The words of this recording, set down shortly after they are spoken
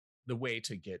the way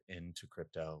to get into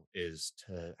crypto is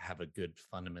to have a good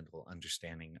fundamental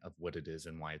understanding of what it is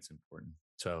and why it's important.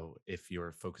 So if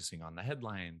you're focusing on the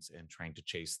headlines and trying to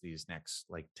chase these next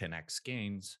like 10x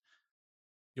gains,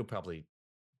 you'll probably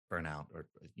burn out, or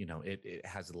it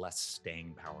has less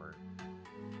staying power.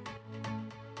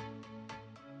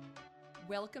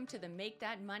 Welcome to the Make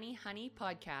That Money Honey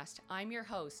podcast. I'm your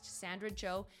host, Sandra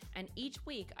Joe, and each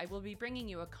week I will be bringing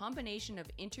you a combination of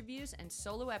interviews and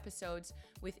solo episodes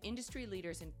with industry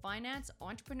leaders in finance,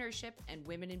 entrepreneurship, and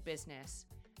women in business.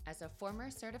 As a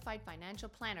former certified financial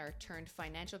planner turned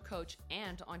financial coach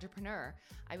and entrepreneur,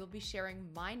 I will be sharing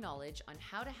my knowledge on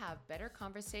how to have better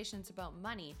conversations about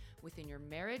money within your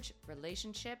marriage,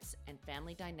 relationships, and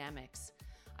family dynamics.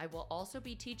 I will also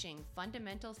be teaching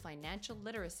fundamental financial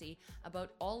literacy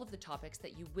about all of the topics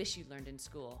that you wish you learned in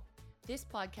school. This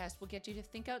podcast will get you to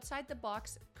think outside the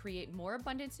box, create more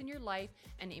abundance in your life,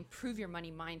 and improve your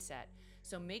money mindset.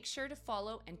 So make sure to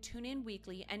follow and tune in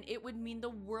weekly, and it would mean the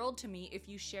world to me if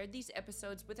you shared these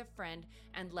episodes with a friend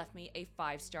and left me a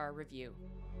 5-star review.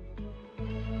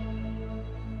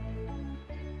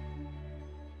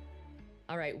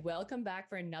 All right, welcome back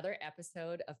for another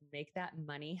episode of Make That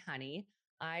Money Honey.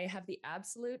 I have the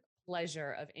absolute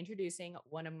pleasure of introducing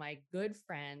one of my good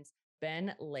friends,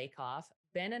 Ben Lakoff.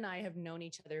 Ben and I have known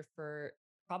each other for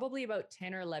probably about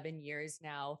 10 or 11 years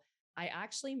now. I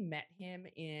actually met him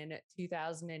in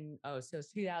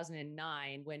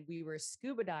 2009 when we were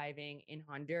scuba diving in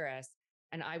Honduras,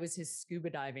 and I was his scuba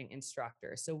diving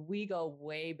instructor. So we go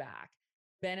way back.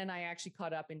 Ben and I actually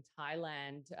caught up in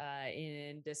Thailand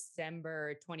in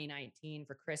December 2019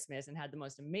 for Christmas and had the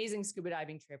most amazing scuba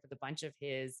diving trip with a bunch of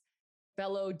his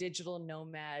fellow digital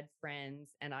nomad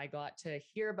friends. And I got to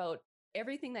hear about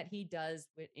everything that he does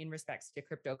in respects to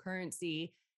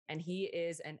cryptocurrency. And he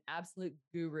is an absolute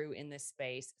guru in this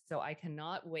space. So I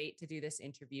cannot wait to do this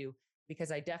interview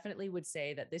because I definitely would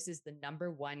say that this is the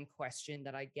number one question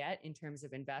that I get in terms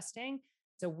of investing.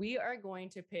 So we are going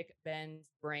to pick Ben's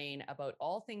brain about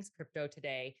all things crypto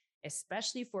today,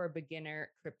 especially for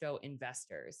beginner crypto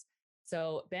investors.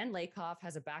 So Ben Lakoff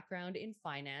has a background in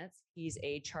finance. He's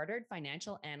a chartered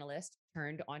financial analyst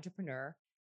turned entrepreneur.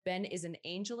 Ben is an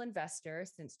angel investor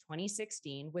since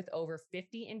 2016 with over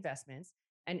 50 investments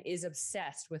and is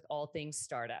obsessed with all things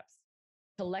startups.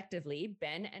 Collectively,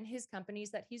 Ben and his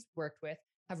companies that he's worked with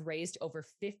have raised over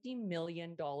 $50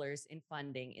 million in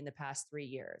funding in the past 3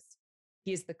 years.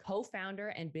 He is the co-founder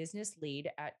and business lead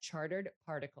at Chartered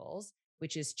Particles,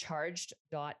 which is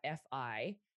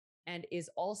charged.fi, and is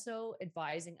also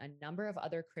advising a number of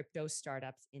other crypto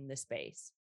startups in the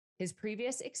space. His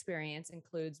previous experience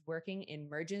includes working in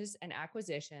mergers and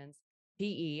acquisitions,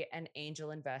 PE, and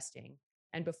angel investing,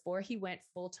 and before he went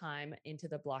full-time into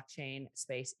the blockchain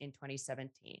space in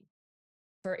 2017.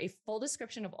 For a full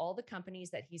description of all the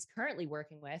companies that he's currently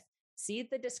working with, see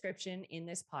the description in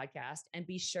this podcast and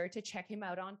be sure to check him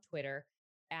out on Twitter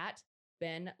at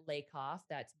Ben Lakoff.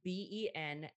 That's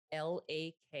BenLakoff.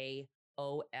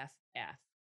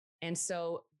 And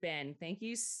so, Ben, thank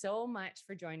you so much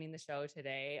for joining the show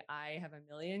today. I have a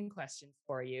million questions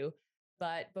for you.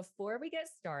 But before we get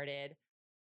started,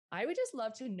 I would just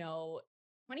love to know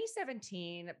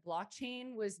 2017,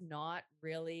 blockchain was not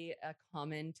really a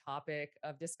common topic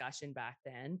of discussion back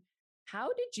then. How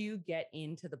did you get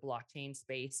into the blockchain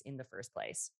space in the first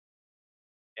place?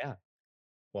 Yeah.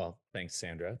 Well, thanks,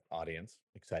 Sandra. Audience,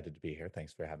 excited to be here.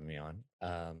 Thanks for having me on.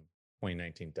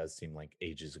 2019 does seem like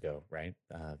ages ago, right?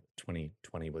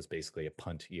 2020 was basically a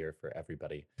punt year for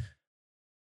everybody.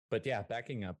 But yeah,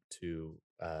 backing up to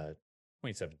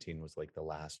 2017 was like the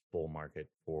last bull market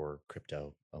for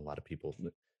crypto. A lot of people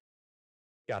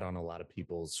got on a lot of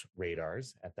people's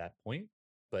radars at that point.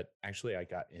 But actually, I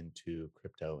got into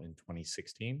crypto in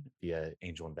 2016 via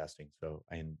angel investing. So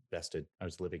I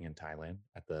was living in Thailand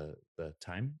at the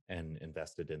time and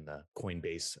invested in the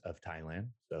Coinbase of Thailand.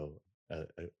 So a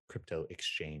crypto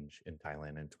exchange in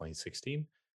Thailand in 2016,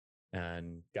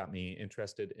 and got me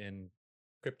interested in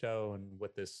crypto and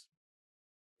what this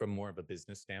from more of a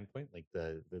business standpoint, like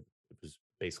it was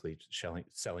basically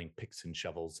selling picks and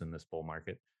shovels in this bull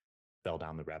market. Fell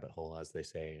down the rabbit hole, as they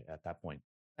say, at that point.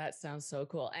 That sounds so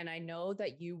cool. And I know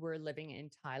that you were living in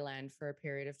Thailand for a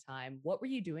period of time. What were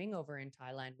you doing over in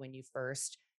Thailand when you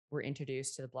first were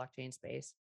introduced to the blockchain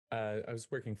space? I was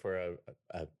working for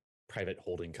a private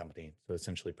holding company. So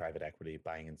essentially private equity,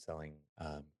 buying and selling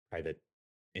private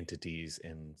entities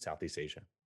in Southeast Asia.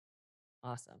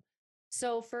 Awesome.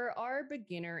 So for our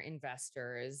beginner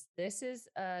investors, this is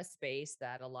a space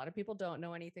that a lot of people don't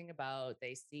know anything about.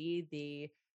 They see the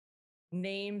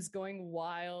names going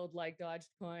wild like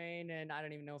Dogecoin, and I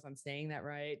don't even know if I'm saying that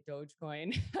right,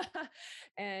 Dogecoin.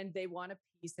 And they want a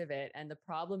piece of it. And the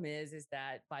problem is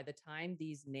that by the time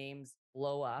these names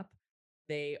blow up,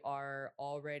 they are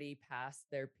already past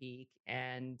their peak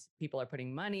and people are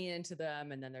putting money into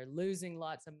them and then they're losing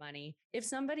lots of money. If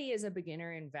somebody is a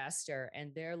beginner investor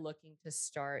and they're looking to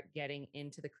start getting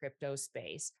into the crypto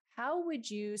space, how would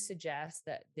you suggest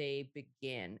that they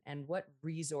begin and what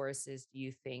resources do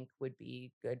you think would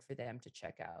be good for them to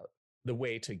check out? The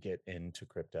way to get into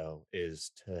crypto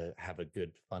is to have a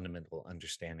good fundamental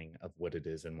understanding of what it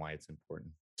is and why it's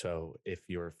important. So if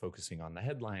you're focusing on the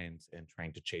headlines and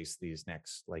trying to chase these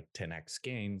next like 10x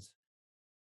gains,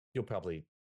 you'll probably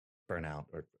burn out,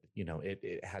 or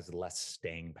it has less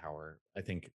staying power.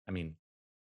 I mean,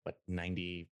 what,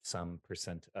 90 some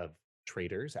percent of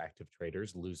traders, active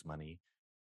traders, lose money.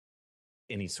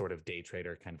 Any sort of day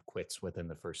trader kind of quits within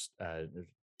the first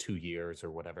 2 years or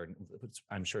whatever.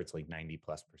 I'm sure it's like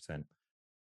 90+%.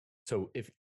 So if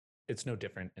it's no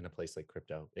different in a place like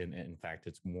crypto, in fact,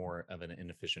 it's more of an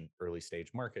inefficient early stage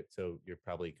market. So you're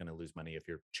probably going to lose money if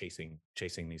you're chasing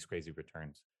these crazy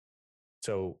returns.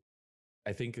 So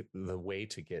I think the way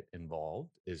to get involved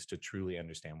is to truly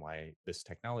understand why this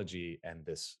technology and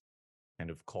this kind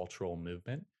of cultural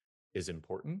movement is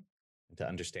important, and to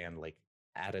understand like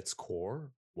at its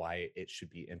core why it should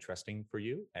be interesting for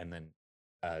you, and then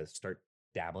start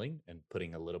dabbling and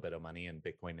putting a little bit of money in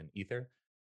Bitcoin and Ether,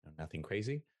 nothing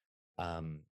crazy.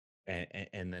 Um,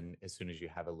 and then as soon as you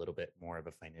have a little bit more of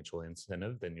a financial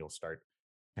incentive, then you'll start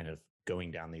kind of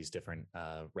going down these different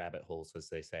rabbit holes, as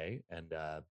they say, and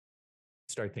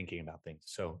start thinking about things.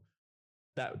 So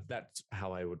that's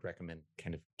how I would recommend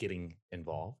kind of getting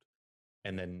involved.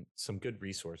 And then some good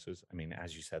resources. I mean,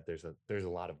 as you said, there's a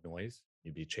lot of noise.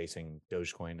 You'd be chasing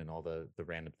Dogecoin and all the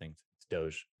random things. It's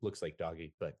Doge, looks like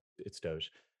doggy, but it's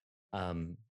Doge.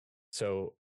 Um,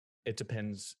 so it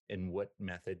depends in what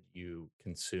method you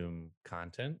consume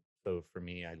content. So for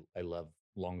me, I love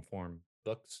long form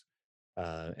books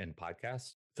and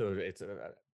podcasts. So it's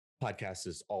a podcast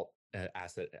is all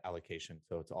asset allocation.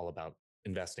 So it's all about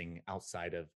investing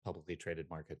outside of publicly traded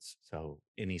markets. So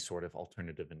any sort of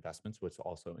alternative investments, which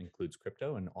also includes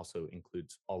crypto and also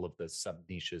includes all of the sub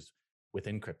niches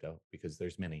within crypto, because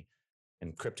there's many.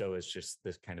 And crypto is just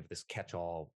this kind of this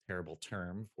catch-all terrible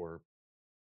term for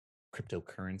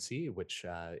cryptocurrency, which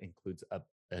includes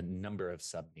a number of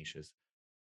sub niches.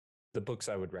 The books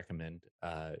I would recommend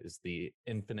is The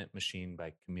Infinite Machine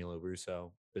by Camilo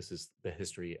Russo. This is the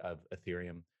history of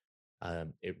Ethereum.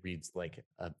 It reads like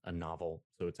a novel,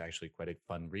 so it's actually quite a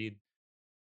fun read.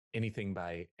 Anything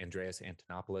by Andreas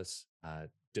Antonopoulos,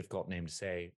 difficult name to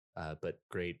say, but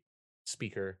great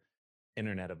speaker.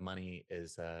 Internet of Money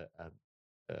is an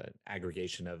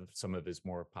aggregation of some of his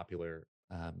more popular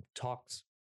talks,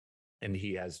 and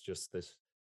he has just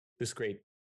this great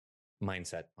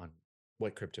mindset on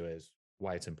what crypto is,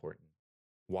 why it's important,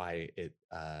 why it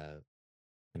kind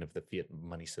of the fiat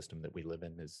money system that we live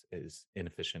in is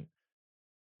inefficient.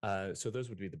 So those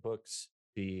would be the books.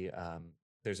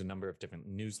 There's a number of different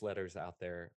newsletters out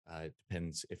there. It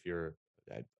depends if you're.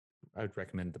 I would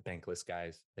recommend the Bankless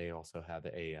guys. They also have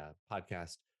a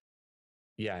podcast.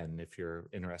 Yeah, and if you're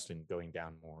interested in going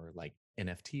down more like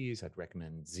NFTs, I'd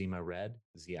recommend Zima Red,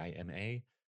 Zima.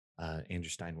 Andrew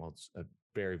Steinwald's a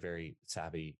very, very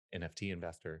savvy NFT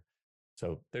investor.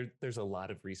 So there's a lot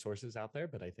of resources out there,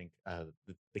 but I think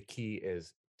the key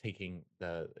is taking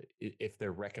if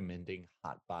they're recommending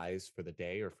hot buys for the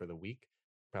day or for the week,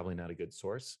 probably not a good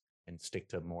source, and stick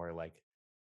to more like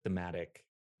thematic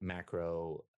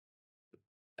macro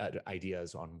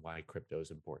ideas on why crypto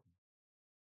is important.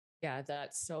 Yeah,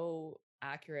 that's so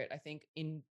accurate. I think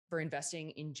in for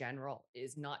investing in general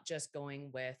is not just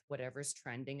going with whatever's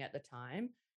trending at the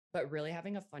time, but really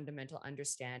having a fundamental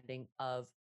understanding of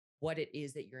what it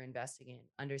is that you're investing in,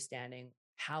 understanding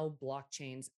how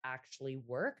blockchains actually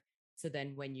work. So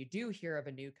then when you do hear of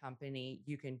a new company,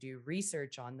 you can do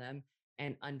research on them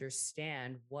and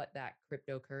understand what that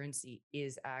cryptocurrency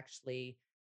is actually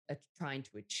trying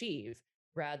to achieve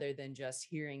rather than just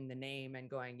hearing the name and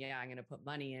going, yeah, I'm going to put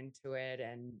money into it.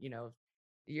 And,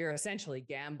 you're essentially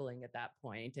gambling at that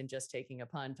point and just taking a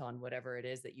punt on whatever it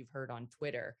is that you've heard on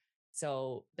Twitter.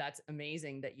 So that's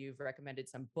amazing that you've recommended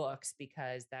some books,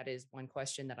 because that is one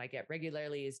question that I get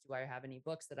regularly is, do I have any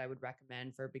books that I would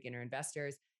recommend for beginner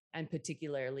investors? And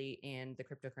particularly in the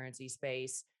cryptocurrency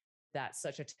space, that's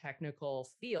such a technical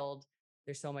field.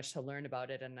 There's so much to learn about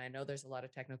it. And I know there's a lot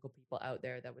of technical people out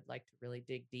there that would like to really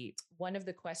dig deep. One of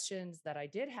the questions that I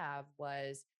did have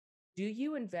was, do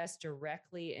you invest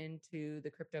directly into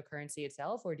the cryptocurrency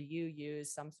itself, or do you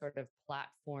use some sort of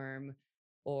platform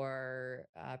or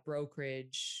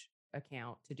brokerage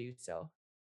account to do so?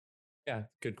 Yeah,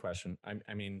 good question.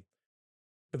 I mean,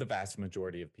 for the vast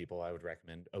majority of people, I would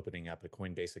recommend opening up a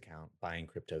Coinbase account, buying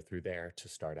crypto through there to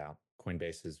start out.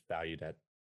 Coinbase is valued at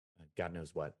God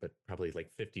knows what, but probably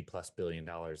like 50 plus $billion.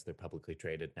 They're publicly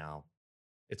traded now.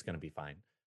 It's going to be fine.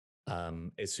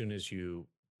 As soon as you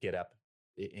get up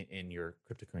in your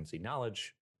cryptocurrency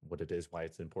knowledge, what it is, why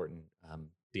it's important,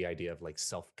 the idea of like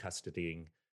self custodying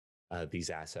these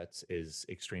assets is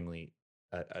extremely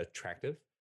attractive.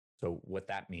 So, what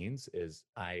that means is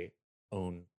I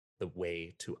own the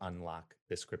way to unlock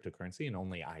this cryptocurrency, and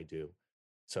only I do.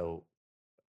 So,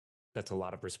 that's a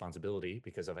lot of responsibility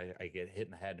because if I get hit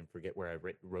in the head and forget where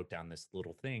I wrote down this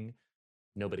little thing,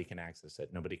 nobody can access it.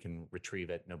 Nobody can retrieve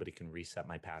it. Nobody can reset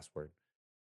my password.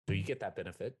 So you get that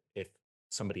benefit if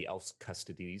somebody else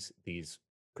custodies these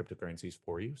cryptocurrencies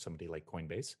for you, somebody like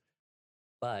Coinbase.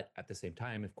 But at the same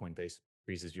time, if Coinbase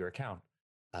freezes your account,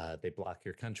 they block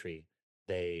your country,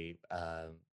 they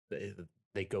they,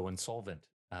 they go insolvent.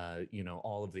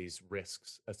 All of these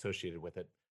risks associated with it.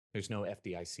 There's no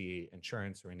FDIC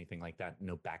insurance or anything like that.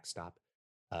 No backstop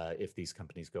if these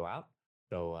companies go out.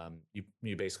 So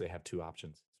you basically have two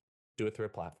options: do it through a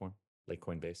platform like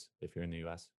Coinbase if you're in the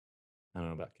U.S. I don't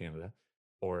know about Canada,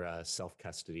 or self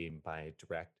custody by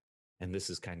direct. And this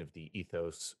is kind of the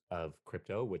ethos of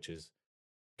crypto, which is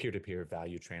peer to peer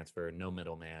value transfer, no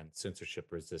middleman, censorship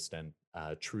resistant,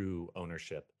 true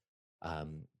ownership.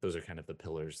 Those are kind of the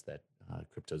pillars that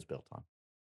crypto is built on.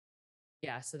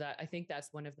 Yeah, so that I think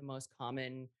that's one of the most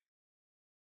common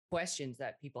questions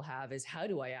that people have is how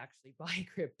do I actually buy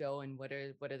crypto and what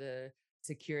are the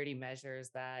security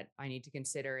measures that I need to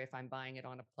consider if I'm buying it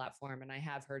on a platform? And I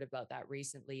have heard about that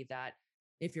recently that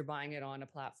if you're buying it on a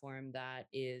platform that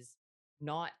is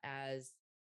not as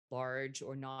large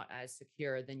or not as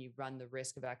secure, then you run the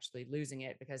risk of actually losing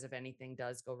it because if anything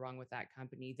does go wrong with that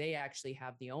company, they actually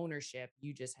have the ownership.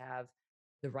 You just have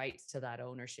the rights to that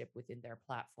ownership within their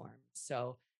platform.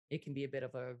 So it can be a bit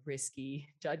of a risky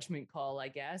judgment call, I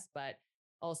guess. But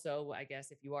also, I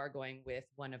guess if you are going with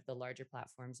one of the larger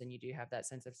platforms and you do have that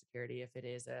sense of security if it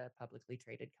is a publicly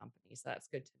traded company. So that's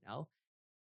good to know.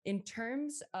 In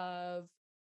terms of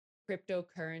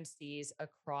cryptocurrencies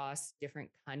across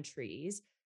different countries,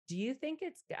 do you think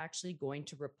it's actually going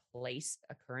to replace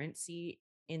a currency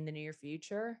in the near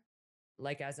future?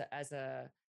 Like as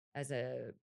a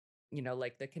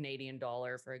like the Canadian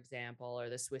dollar, for example, or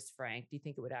the Swiss franc, do you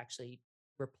think it would actually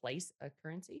replace a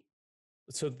currency?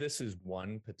 So this is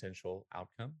one potential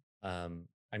outcome.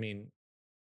 I mean,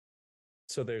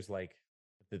 so there's like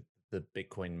the the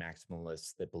Bitcoin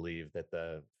maximalists that believe that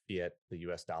the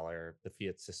US dollar, the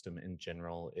fiat system in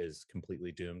general is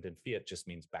completely doomed. And fiat just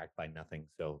means backed by nothing.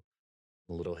 So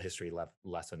a little history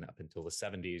lesson: up until the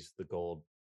 70s, the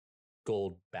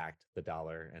gold backed the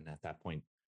dollar. And at that point,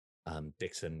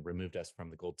 Dixon removed us from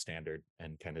the gold standard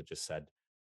and kind of just said,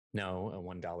 no,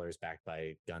 $1 is backed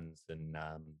by guns and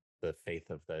the faith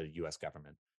of the US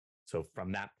government. So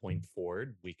from that point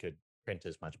forward, we could print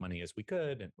as much money as we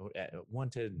could and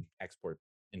wanted, export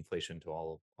inflation to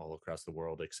all across the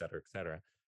world, et cetera, et cetera.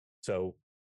 So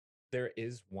there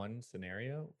is one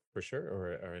scenario for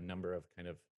sure, or a number of kind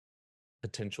of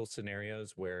potential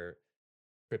scenarios where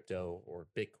crypto or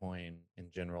Bitcoin in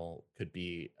general could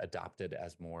be adopted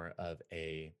as more of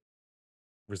a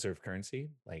reserve currency.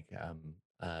 Like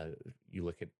you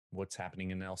look at what's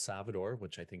happening in El Salvador,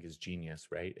 which I think is genius,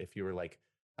 right? If you were like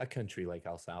a country like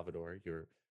El Salvador, you're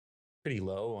pretty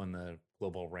low on the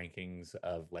global rankings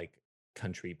of like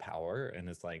country power, and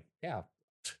it's like, yeah,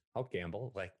 I'll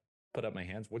gamble. Like, put up my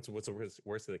hands. What's the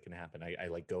worst that can happen? I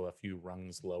like go a few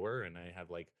rungs lower, and I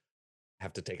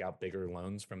have to take out bigger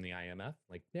loans from the IMF.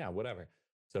 Like, yeah, whatever.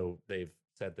 So they've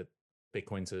said that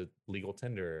Bitcoin's a legal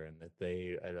tender, and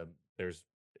that there's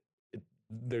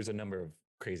there's a number of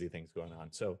crazy things going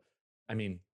on. So, I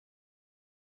mean,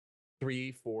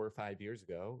 3, 4, 5 years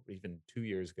ago, even 2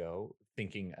 years ago,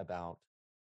 thinking about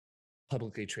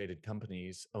publicly traded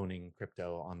companies owning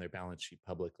crypto on their balance sheet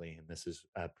publicly, and this is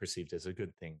perceived as a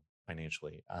good thing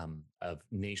financially, of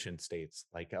nation states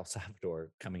like El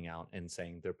Salvador coming out and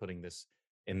saying they're putting this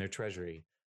in their treasury.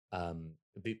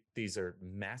 These are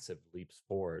massive leaps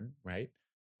forward, right?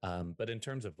 But in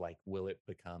terms of like, will it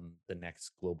become the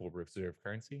next global reserve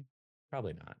currency?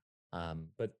 Probably not.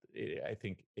 I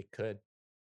think it could.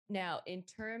 Now, in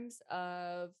terms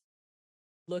of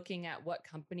looking at what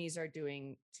companies are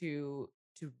doing to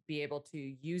be able to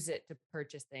use it to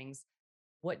purchase things,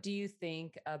 what do you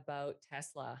think about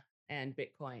Tesla and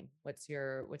Bitcoin. What's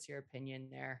your opinion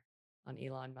there on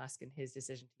Elon Musk and his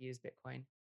decision to use Bitcoin?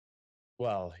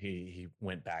 Well, he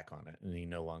went back on it and he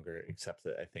no longer accepts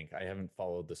it. I think I haven't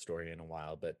followed the story in a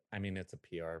while, but I mean, it's a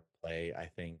PR play. I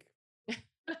think.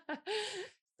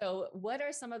 So, what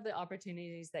are some of the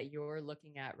opportunities that you're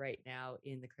looking at right now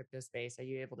in the crypto space? Are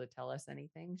you able to tell us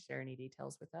anything? Share any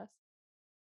details with us?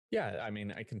 Yeah, I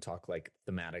mean, I can talk like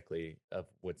thematically of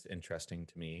what's interesting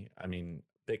to me. I mean,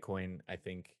 Bitcoin, I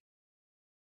think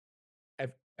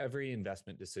every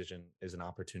investment decision is an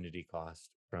opportunity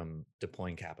cost from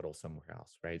deploying capital somewhere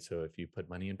else, right? So if you put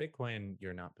money in Bitcoin,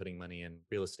 you're not putting money in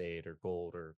real estate or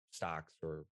gold or stocks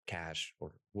or cash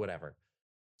or whatever.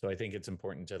 So I think it's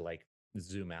important to like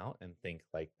zoom out and think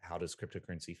like, how does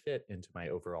cryptocurrency fit into my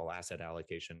overall asset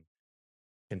allocation?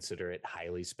 Consider it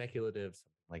highly speculative,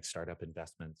 something like startup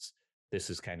investments.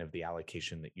 This is kind of the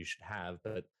allocation that you should have.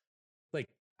 But like,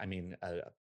 I mean, a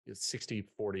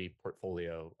 60-40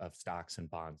 portfolio of stocks and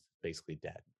bonds basically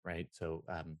dead, right? So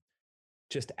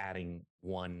just adding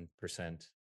 1%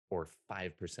 or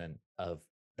 5% of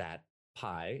that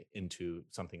pie into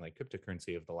something like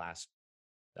cryptocurrency of the last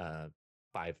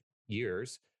 5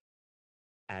 years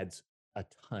adds a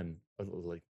ton of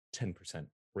like 10%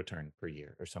 return per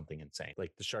year or something insane.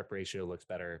 Like the Sharpe ratio looks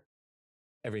better.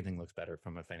 Everything looks better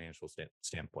from a financial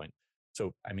standpoint.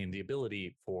 So, I mean, the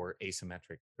ability for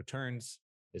asymmetric returns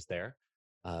is there,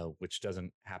 which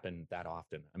doesn't happen that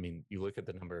often. I mean, you look at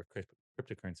the number of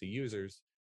cryptocurrency users,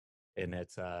 and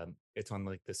it's on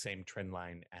like the same trend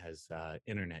line as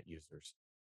internet users,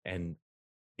 and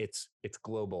it's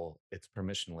global, it's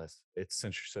permissionless, it's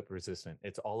censorship resistant,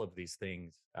 it's all of these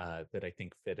things that I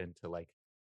think fit into like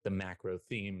the macro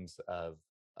themes of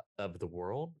the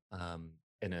world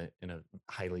in a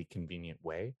highly convenient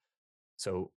way.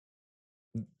 So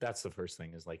that's the first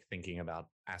thing is like thinking about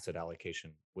asset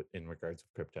allocation in regards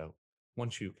of crypto.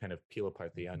 Once you kind of peel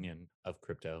apart the onion of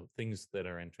crypto, things that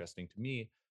are interesting to me,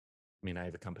 I mean, I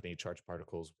have a company, Charge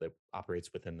Particles, that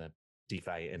operates within the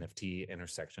DeFi NFT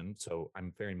intersection. So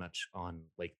I'm very much on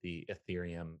like the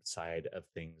Ethereum side of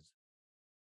things,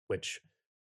 which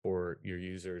for your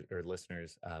users or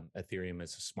listeners, Ethereum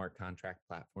is a smart contract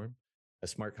platform. A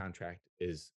smart contract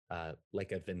is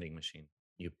like a vending machine.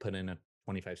 You put in a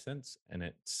 25 cents and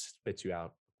it spits you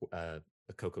out a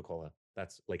Coca Cola.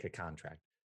 That's like a contract.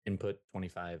 Input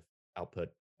 25, output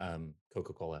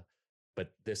Coca Cola.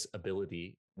 But this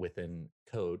ability within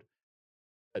code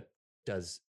uh,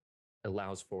 does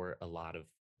allows for a lot of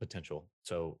potential.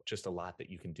 So just a lot that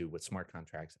you can do with smart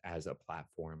contracts as a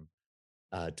platform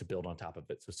to build on top of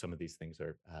it. So some of these things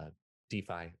are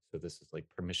DeFi. So this is like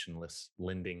permissionless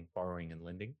lending, borrowing, and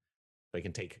lending. So I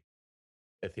can take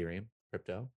Ethereum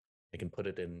crypto, I can put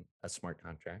it in a smart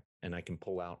contract, and I can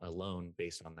pull out a loan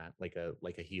based on that, like a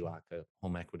HELOC, a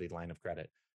home equity line of credit,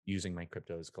 using my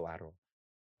crypto as collateral.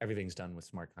 Everything's done with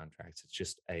smart contracts. It's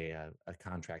just a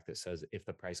contract that says if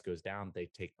the price goes down, they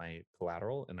take my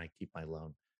collateral and I keep my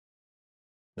loan.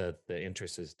 The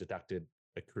interest is deducted,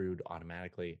 accrued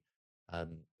automatically.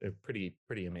 They're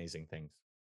pretty amazing things.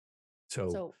 So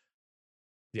So,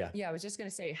 yeah, yeah, I was just going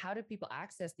to say, how do people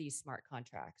access these smart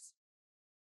contracts?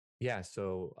 yeah.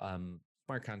 So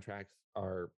smart contracts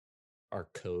are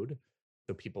code.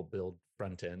 So people build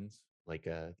front ends like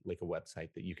a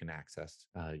website that you can access.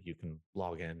 You can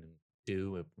log in and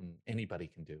do it, and anybody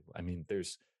can do. I mean,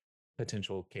 there's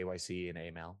potential KYC and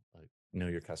AML, know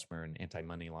your customer and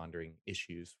anti-money laundering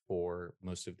issues for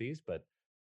most of these, but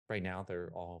right now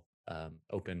they're all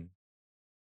open.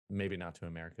 Maybe not to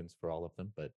Americans for all of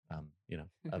them, but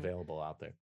available out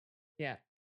there. Yeah.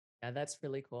 Yeah, that's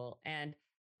really cool. And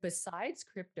besides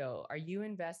crypto, are you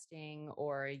investing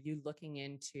or are you looking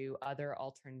into other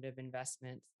alternative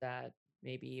investments that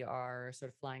maybe are sort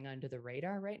of flying under the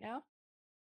radar right now?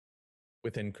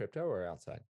 Within crypto or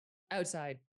outside?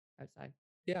 Outside, outside.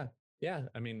 Yeah, yeah.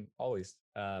 I mean, always.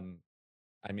 I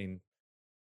mean,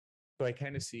 so I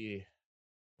kind of see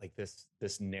like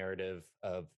this narrative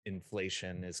of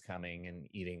inflation is coming and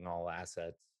eating all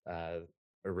assets,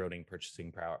 eroding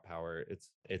purchasing power.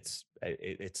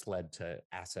 It's led to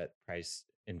asset price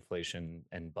inflation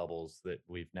and bubbles that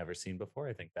we've never seen before.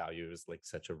 I think value is like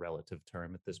such a relative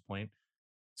term at this point,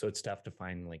 so it's tough to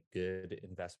find like good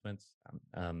investments.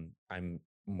 I'm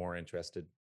more interested.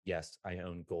 Yes, I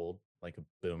own gold like a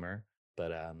boomer,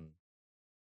 but I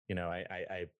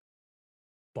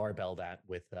barbell that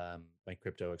with my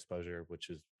crypto exposure, which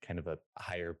is kind of a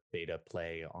higher beta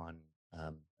play on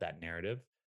that narrative.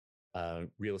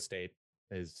 Real estate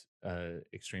is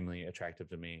extremely attractive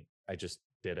to me. I just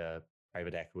did a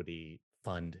private equity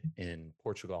fund in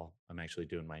Portugal. I'm actually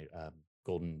doing my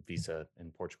golden visa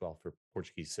in Portugal for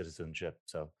Portuguese citizenship.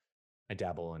 So I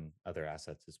dabble in other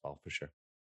assets as well, for sure.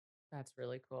 That's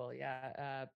really cool.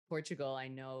 Yeah. Portugal, I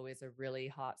know, is a really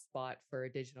hot spot for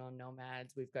digital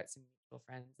nomads. We've got some mutual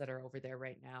friends that are over there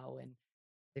right now, and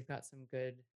they've got some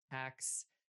good tax,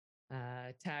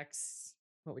 tax,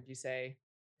 what would you say?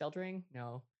 Sheltering?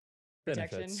 No,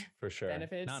 protection Benefits for sure.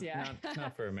 benefits. Not Yeah. not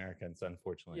not for Americans,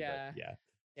 unfortunately, but Yeah.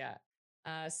 yeah.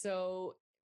 Yeah. So,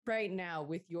 right now,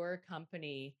 with your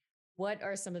company, what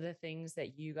are some of the things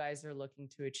that you guys are looking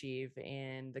to achieve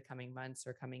in the coming months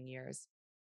or coming years?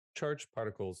 Charged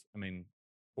particles, I mean,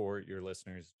 for your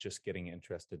listeners just getting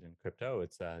interested in crypto,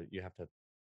 it's you have to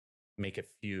make a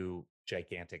few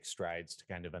gigantic strides to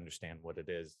kind of understand what it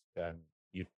is.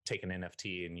 You take an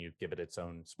NFT and you give it its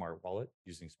own smart wallet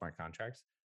using smart contracts.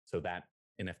 So that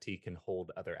NFT can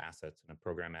hold other assets in a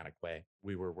programmatic way.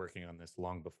 We were working on this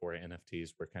long before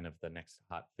NFTs were kind of the next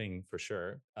hot thing for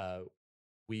sure.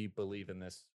 We believe in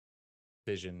this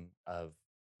vision of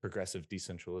progressive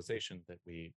decentralization that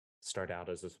we start out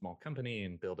as a small company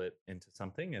and build it into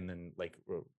something and then like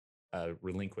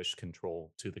relinquish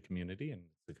control to the community and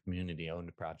the community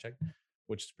owned project,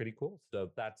 which is pretty cool.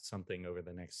 So that's something over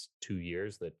the next 2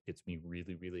 years that gets me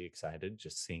really, really excited.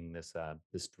 Just seeing this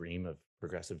dream of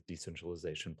progressive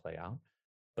decentralization play out.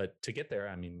 But to get there,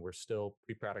 I mean, we're still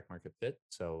pre-product market fit,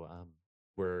 so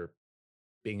we're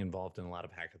being involved in a lot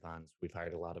of hackathons. We've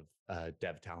hired a lot of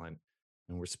dev talent,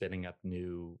 and we're spinning up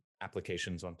new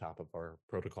applications on top of our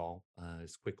protocol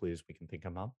as quickly as we can think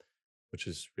them up, which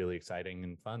is really exciting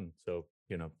and fun. So,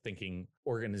 thinking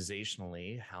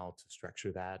organizationally how to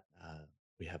structure that.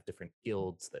 We have different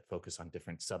guilds that focus on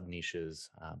different sub niches.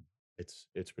 It's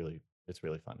really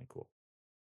fun and cool.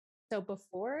 So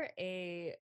before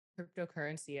a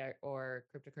cryptocurrency or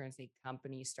cryptocurrency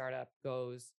company startup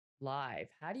goes live,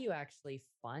 how do you actually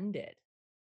fund it?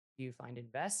 Do you find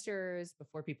investors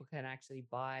before people can actually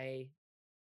buy,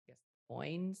 I guess,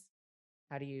 coins?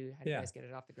 How do you Yeah, guys get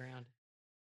it off the ground?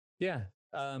 yeah.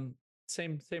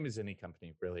 Same as any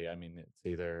company, really. I mean, it's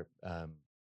either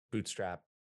bootstrap,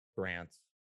 grants,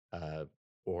 uh,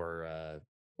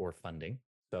 or funding.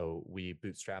 So we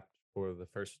bootstrapped for the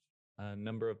first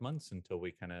number of months until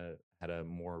we kind of had a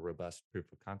more robust proof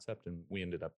of concept, and we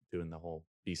ended up doing the whole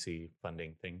VC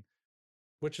funding thing,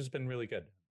 which has been really good.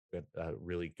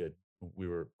 Really good. We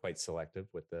were quite selective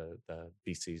with the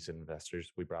VCs and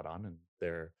investors we brought on, and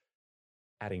they're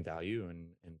adding value and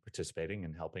participating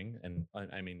and helping. And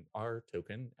I mean, our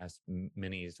token, as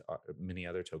many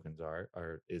other tokens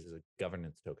are is a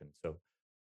governance token. So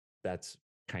that's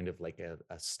kind of like a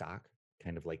stock,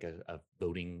 kind of like a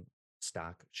voting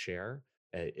stock share.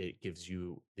 It gives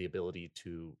you the ability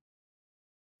to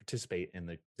participate in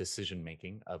the decision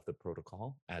making of the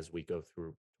protocol as we go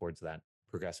through towards that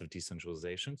progressive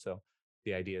decentralization. So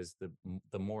the idea is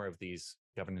the more of these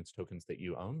governance tokens that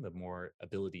you own, the more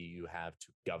ability you have to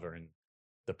govern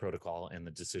the protocol and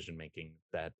the decision making.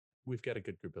 That we've got a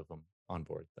good group of them on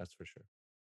board. That's for sure.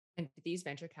 And these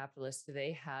venture capitalists, do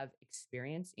they have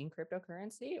experience in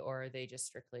cryptocurrency or are they just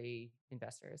strictly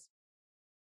investors?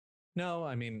 No,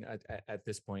 I mean at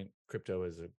this point, crypto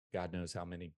is a God knows how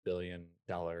many $1 billion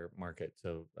market.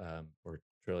 So or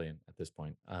trillion at this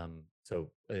point.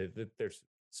 There's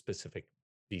specific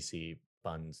VC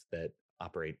funds that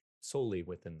operate solely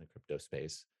within the crypto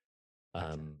space,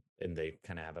 Gotcha. and they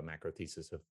kind of have a macro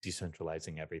thesis of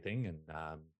decentralizing everything and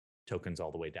tokens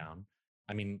all the way down.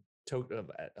 I mean,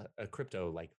 a crypto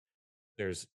like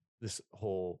there's this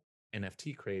whole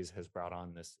NFT craze has brought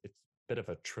on this. It's a bit of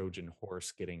a Trojan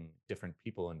horse getting different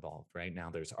people involved. Right now,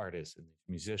 there's artists and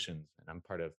musicians, and I'm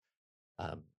part of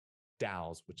um,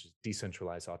 DAOs, which is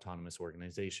decentralized autonomous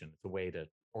organization. It's a way to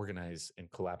organize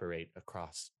and collaborate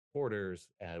across borders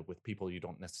with people you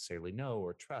don't necessarily know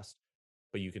or trust.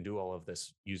 But you can do all of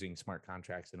this using smart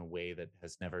contracts in a way that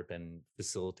has never been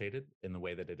facilitated in the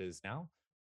way that it is now.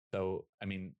 So, I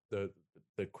mean, the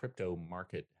crypto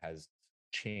market has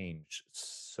changed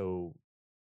so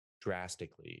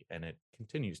drastically, and it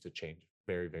continues to change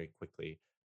very, very quickly.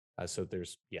 So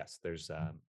there's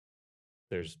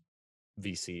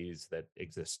VCs that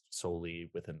exist solely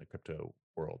within the crypto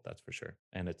world, that's for sure,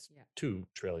 and it's Yeah. $2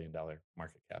 trillion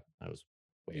market cap. I was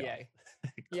way Yeah.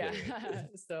 off, Yeah.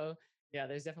 clearly. So, yeah,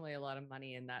 there's definitely a lot of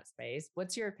money in that space.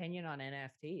 What's your opinion on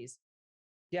NFTs?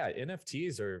 Yeah,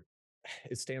 NFTs are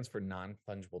it stands for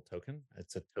non-fungible token.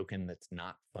 It's a token that's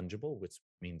not fungible, which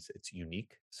means it's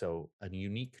unique. So a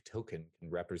unique token can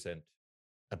represent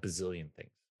a bazillion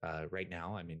things. Right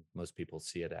now, I mean, most people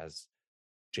see it as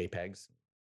JPEGs,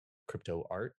 crypto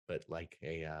art, but like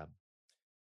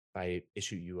I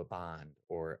issue you a bond,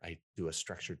 or I do a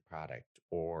structured product,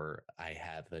 or I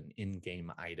have an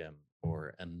in-game item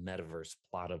or a metaverse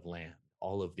plot of land.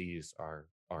 All of these are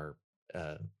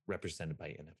uh, represented by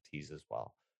NFTs as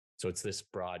well. So it's this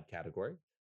broad category.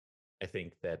 I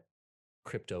think that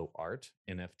crypto art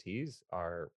NFTs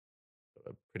are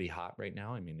pretty hot right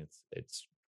now. I mean, it's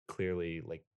clearly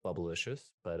like bubblicious,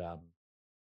 but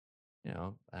you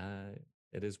know,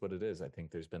 it is what it is. I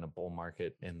think there's been a bull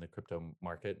market in the crypto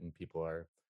market, and people are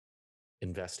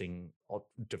investing,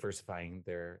 diversifying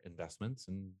their investments,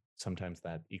 and sometimes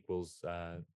that equals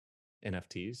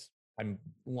NFTs. I'm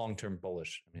long term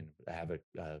bullish. I mean, I have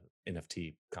a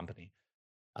NFT company,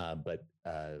 but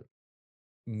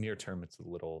near term, it's a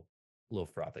little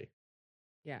frothy.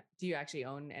 Yeah. Do you actually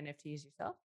own NFTs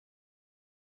yourself?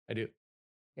 I do.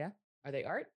 Yeah. Are they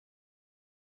art?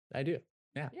 I do.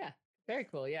 Yeah. Yeah. Very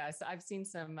cool. Yeah. So I've seen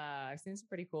some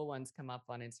pretty cool ones come up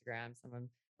on Instagram. Some of them,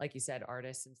 like you said,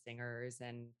 artists and singers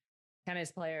and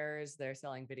tennis players. They're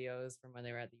selling videos from when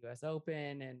they were at the US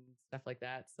Open and stuff like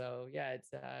that. So yeah,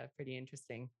 it's pretty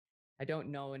interesting. I don't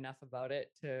know enough about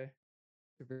it to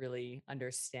really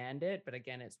understand it. But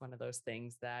again, it's one of those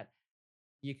things that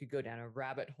you could go down a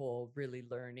rabbit hole really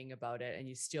learning about it and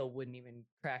you still wouldn't even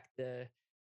crack the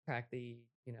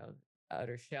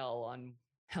outer shell on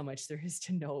how much there is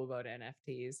to know about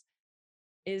NFTs.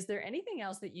 Is there anything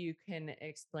else that you can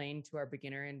explain to our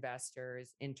beginner investors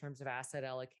in terms of asset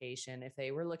allocation if they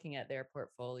were looking at their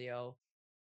portfolio?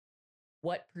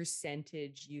 What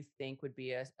percentage you think would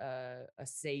be a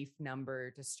safe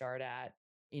number to start at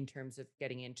in terms of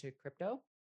getting into crypto?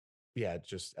 Yeah,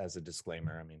 just as a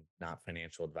disclaimer, I mean, not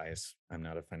financial advice. I'm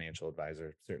not a financial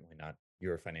advisor, certainly not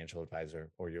your financial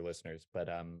advisor or your listeners. But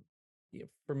yeah,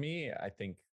 for me, I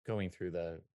think going through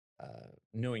the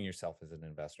knowing yourself as an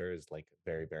investor is like a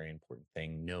very, very important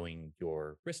thing. Knowing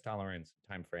your risk tolerance,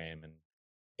 time frame, and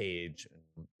age,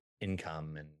 and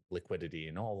income, and liquidity,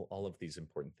 and all of these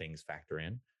important things factor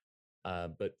in.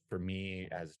 But for me,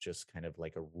 as just kind of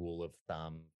like a rule of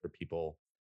thumb for people,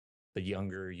 the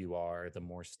younger you are, the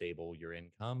more stable your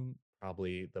income,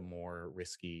 probably the more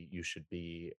risky you should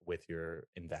be with your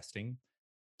investing.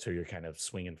 So you're kind of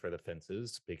swinging for the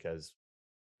fences, because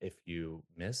if you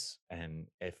miss, and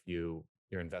if your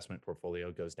investment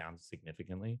portfolio goes down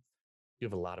significantly, you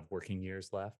have a lot of working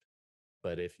years left.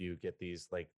 But if you get these,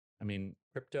 like, I mean,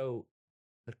 the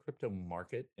crypto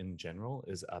market in general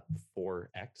is up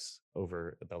 4x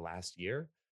over the last year.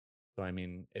 So, I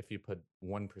mean, if you put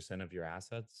 1% of your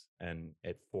assets and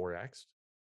it 4x,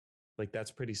 like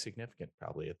that's pretty significant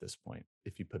probably at this point.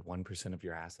 If you put 1% of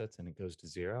your assets and it goes to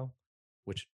zero,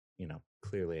 which,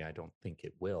 clearly I don't think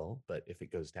it will, but if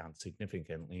it goes down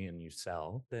significantly and you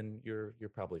sell, then you're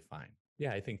probably fine.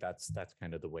 Yeah, I think that's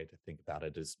kind of the way to think about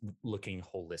it, is looking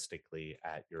holistically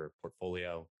at your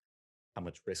portfolio, how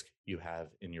much risk you have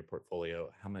in your portfolio,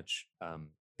 how much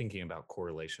thinking about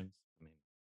correlations. I mean,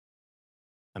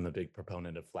 I'm a big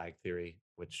proponent of flag theory,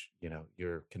 which,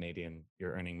 you're Canadian,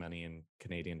 you're earning money in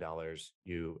Canadian dollars,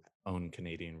 you own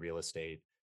Canadian real estate,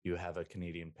 you have a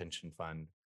Canadian pension fund.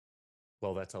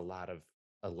 Well, that's a lot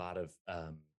of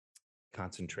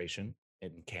concentration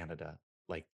in Canada.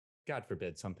 Like, God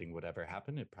forbid something would ever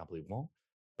happen, it probably won't.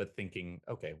 But thinking,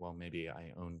 okay, well, maybe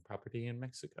I own property in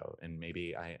Mexico, and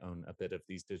maybe I own a bit of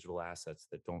these digital assets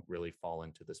that don't really fall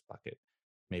into this bucket.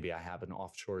 Maybe I have an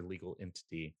offshore legal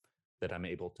entity that I'm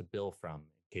able to bill from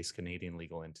in case Canadian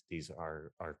legal entities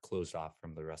are closed off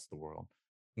from the rest of the world.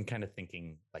 And kind of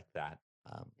thinking like that.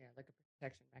 Yeah, like a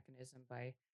protection mechanism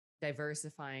by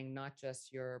diversifying not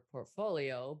just your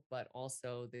portfolio, but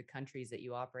also the countries that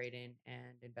you operate in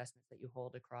and investments that you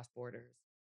hold across borders.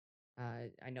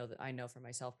 I know for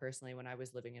myself personally, when I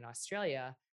was living in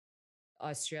Australia,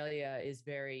 Australia is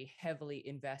very heavily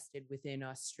invested within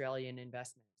Australian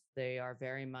investments. They are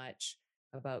very much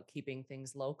about keeping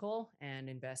things local and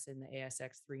invest in the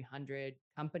ASX 300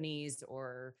 companies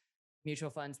or mutual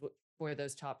funds for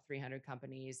those top 300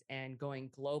 companies. And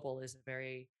going global is a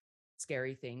very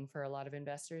scary thing for a lot of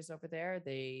investors over there.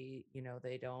 They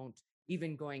don't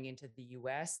even going into the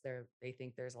US, they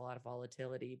think there's a lot of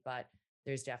volatility, but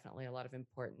there's definitely a lot of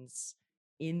importance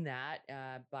in that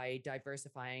by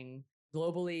diversifying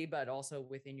globally, but also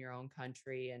within your own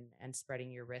country and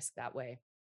spreading your risk that way.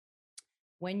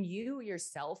 When you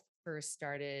yourself first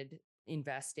started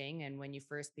investing and when you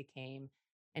first became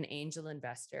an angel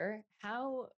investor,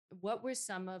 what were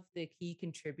some of the key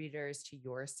contributors to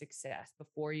your success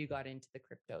before you got into the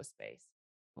crypto space?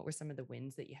 What were some of the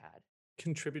wins that you had?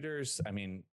 Contributors, I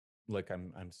mean, look,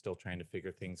 I'm still trying to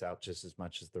figure things out just as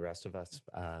much as the rest of us.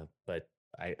 But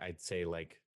I'd say,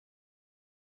 like,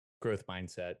 growth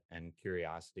mindset and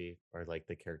curiosity are like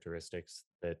the characteristics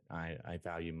that I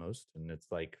value most. And it's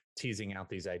like teasing out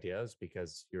these ideas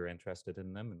because you're interested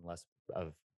in them and less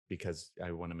of because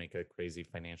I want to make a crazy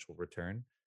financial return.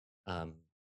 Um,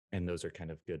 and those are kind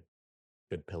of good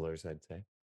pillars, I'd say.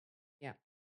 Yeah.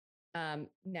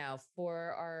 Now,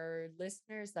 for our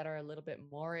listeners that are a little bit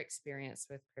more experienced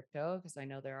with crypto, because I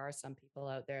know there are some people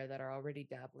out there that are already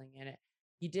dabbling in it,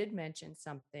 you did mention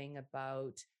something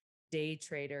about day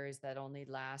traders that only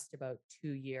last about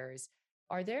 2 years.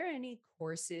 Are there any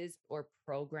courses or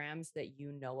programs that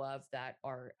you know of that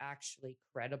are actually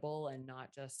credible and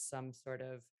not just some sort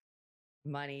of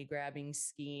money grabbing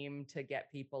scheme to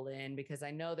get people in? Because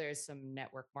I know there's some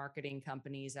network marketing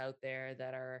companies out there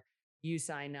that are, you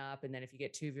sign up and then if you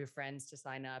get two of your friends to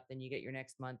sign up, then you get your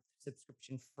next month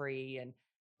subscription free. And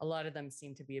a lot of them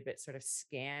seem to be a bit sort of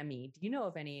scammy. Do you know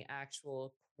of any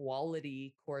actual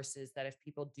quality courses that if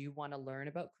people do want to learn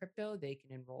about crypto, they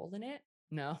can enroll in it?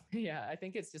 No. Yeah, I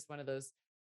think it's just one of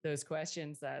those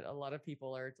questions that a lot of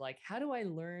people are like, how do I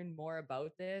learn more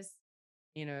about this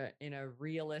in a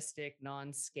realistic,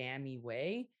 non-scammy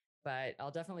way? But I'll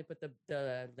definitely put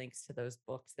the links to those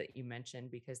books that you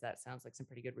mentioned because that sounds like some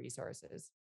pretty good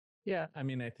resources. Yeah, I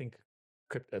mean, I think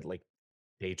crypto, like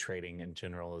day trading in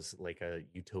general, is like a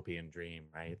utopian dream,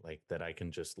 right? Like that I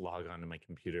can just log onto my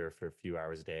computer for a few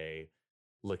hours a day,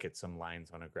 look at some lines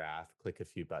on a graph, click a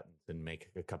few buttons, and make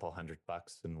a couple $100,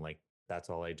 and like that's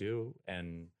all I do.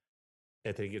 And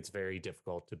I think it's very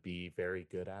difficult to be very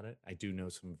good at it. I do know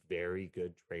some very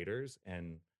good traders,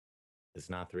 and it's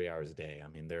not 3 hours a day. I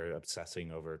mean, they're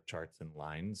obsessing over charts and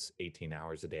lines 18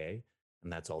 hours a day,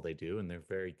 and that's all they do. And they're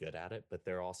very good at it, but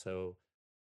they're also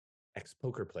ex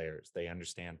poker players. They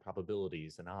understand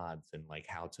probabilities and odds and like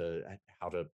how to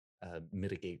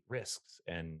mitigate risks.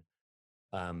 And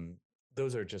um,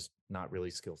 those are just not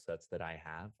really skill sets that I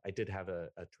have. I did have a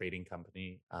trading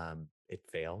company. It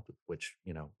failed, which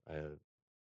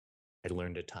I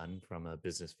learned a ton from a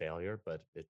business failure, but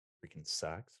it freaking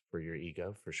sucks for your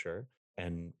ego for sure.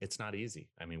 And it's not easy.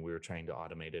 I mean, we were trying to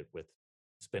automate it with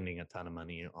spending a ton of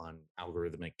money on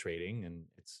algorithmic trading, and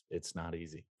it's not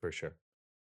easy for sure.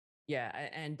 Yeah,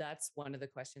 and that's one of the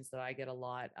questions that I get a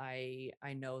lot. I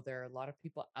know there are a lot of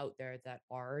people out there that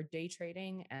are day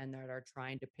trading and that are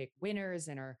trying to pick winners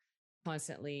and are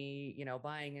constantly,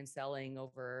 buying and selling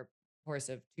over course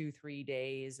of 2 3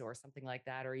 days or something like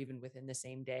that, or even within the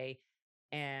same day.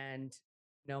 And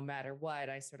no matter what,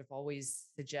 I sort of always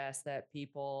suggest that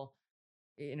people,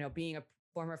 being a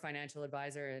former financial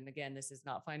advisor, and again, this is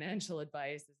not financial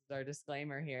advice, this is our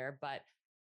disclaimer here, but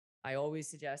I always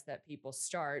suggest that people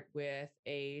start with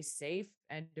a safe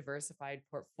and diversified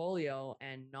portfolio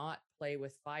and not play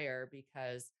with fire,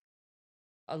 because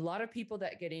a lot of people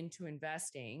that get into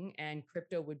investing, and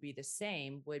crypto would be the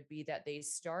same, would be that they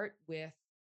start with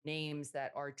names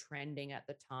that are trending at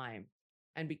the time.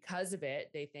 And because of it,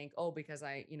 they think, oh, because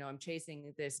I'm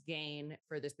chasing this gain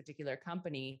for this particular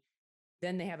company,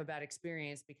 then they have a bad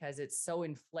experience because it's so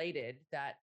inflated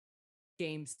that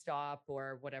GameStop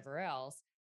or whatever else,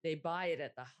 they buy it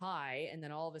at the high, and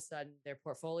then all of a sudden their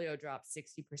portfolio drops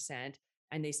 60%.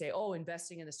 And they say, oh,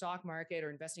 investing in the stock market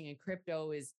or investing in crypto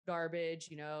is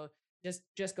garbage,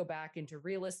 just go back into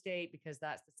real estate because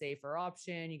that's the safer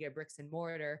option. You get bricks and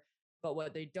mortar. But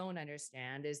what they don't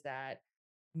understand is that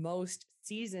most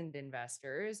seasoned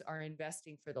investors are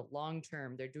investing for the long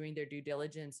term. They're doing their due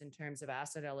diligence in terms of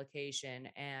asset allocation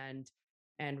and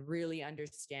really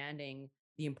understanding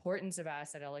the importance of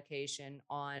asset allocation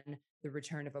on the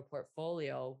return of a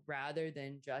portfolio rather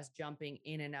than just jumping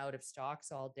in and out of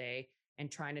stocks all day and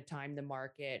trying to time the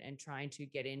market and trying to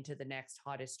get into the next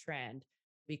hottest trend.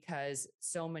 Because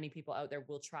so many people out there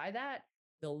will try that,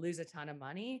 they'll lose a ton of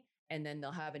money, and then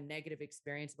they'll have a negative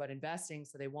experience about investing.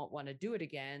 So they won't want to do it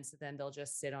again. So then they'll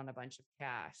just sit on a bunch of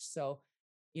cash. So,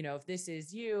 if this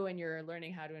is you and you're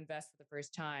learning how to invest for the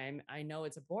first time, I know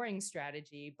it's a boring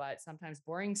strategy, but sometimes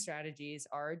boring strategies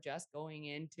are just going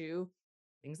into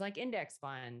things like index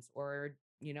funds or,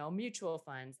 mutual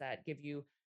funds that give you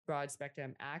broad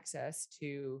spectrum access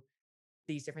to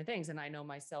these different things. And I know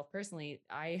myself personally,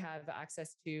 I have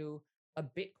access to a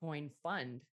Bitcoin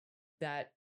fund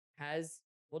that has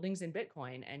holdings in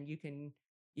Bitcoin, and you can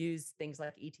use things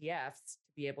like ETFs to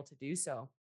be able to do so.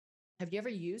 Have you ever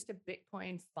used a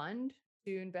Bitcoin fund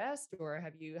to invest, or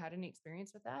have you had any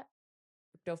experience with that?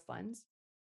 Crypto funds?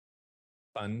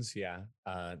 Funds, yeah,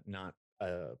 not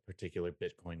a particular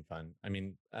Bitcoin fund. I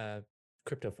mean,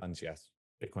 crypto funds, yes.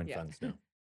 Bitcoin Yeah. funds, no.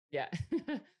 Yeah.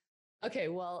 Okay.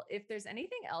 Well, if there's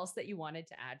anything else that you wanted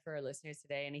to add for our listeners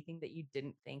today, anything that you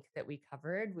didn't think that we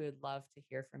covered, we would love to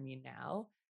hear from you now.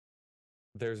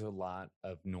 There's a lot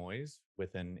of noise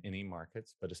within any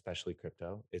markets, but especially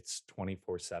crypto. It's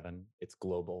 24/7, it's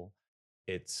global,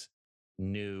 it's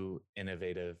new,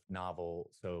 innovative, novel.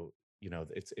 So,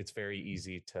 it's very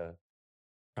easy to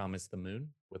promise the moon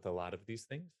with a lot of these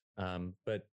things.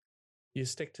 But you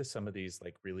stick to some of these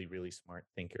like really, really smart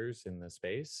thinkers in the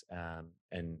space,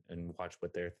 and watch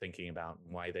what they're thinking about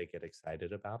and why they get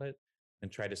excited about it, and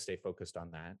try to stay focused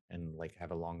on that and like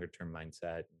have a longer term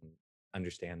mindset and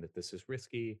understand that this is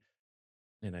risky.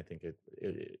 And I think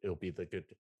it'll be the good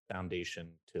foundation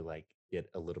to like get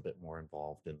a little bit more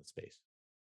involved in the space.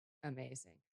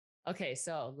 Amazing. Okay,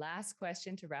 so last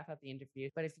question to wrap up the interview.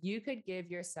 But if you could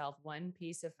give yourself one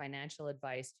piece of financial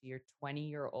advice to your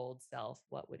 20-year-old self,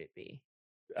 what would it be?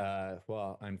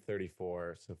 Well, I'm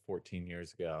 34, so 14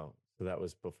 years ago. So that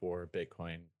was before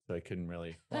Bitcoin. So I couldn't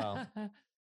really, well,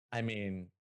 I mean,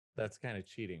 that's kind of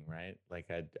cheating, right? Like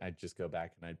I'd just go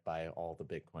back and I'd buy all the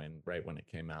Bitcoin right when it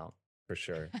came out, for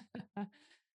sure.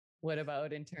 What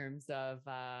about in terms of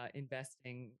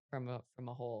investing from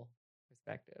a whole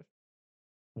perspective?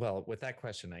 Well, with that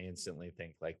question, I instantly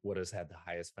think like, what has had the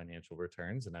highest financial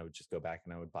returns? And I would just go back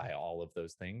and I would buy all of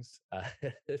those things.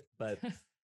 But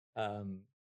um,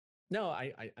 no,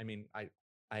 I mean, I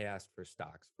asked for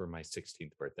stocks for my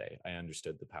 16th birthday. I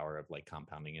understood the power of like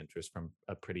compounding interest from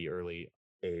a pretty early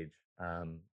age.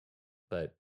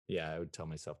 But yeah, I would tell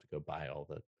myself to go buy all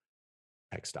the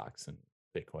tech stocks and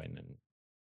Bitcoin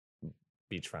and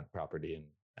beachfront property in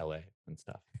LA and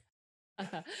stuff.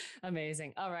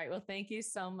 Amazing. All right. Well, thank you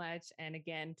so much. And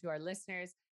again, to our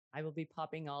listeners, I will be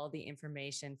popping all the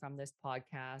information from this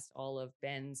podcast, all of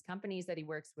Ben's companies that he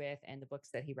works with, and the books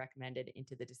that he recommended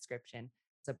into the description.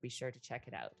 So be sure to check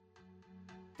it out.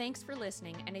 Thanks for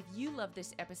listening. And if you love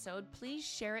this episode, please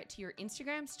share it to your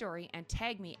Instagram story and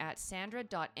tag me at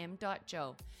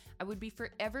sandra.m.joe. I would be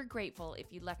forever grateful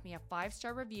if you left me a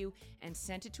 5-star review and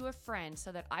sent it to a friend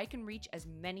so that I can reach as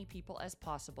many people as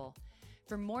possible.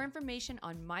 For more information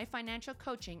on my financial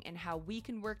coaching and how we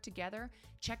can work together,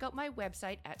 check out my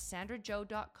website at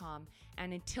sandrajoe.com.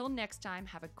 And until next time,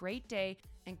 have a great day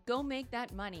and go make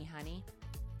that money, honey.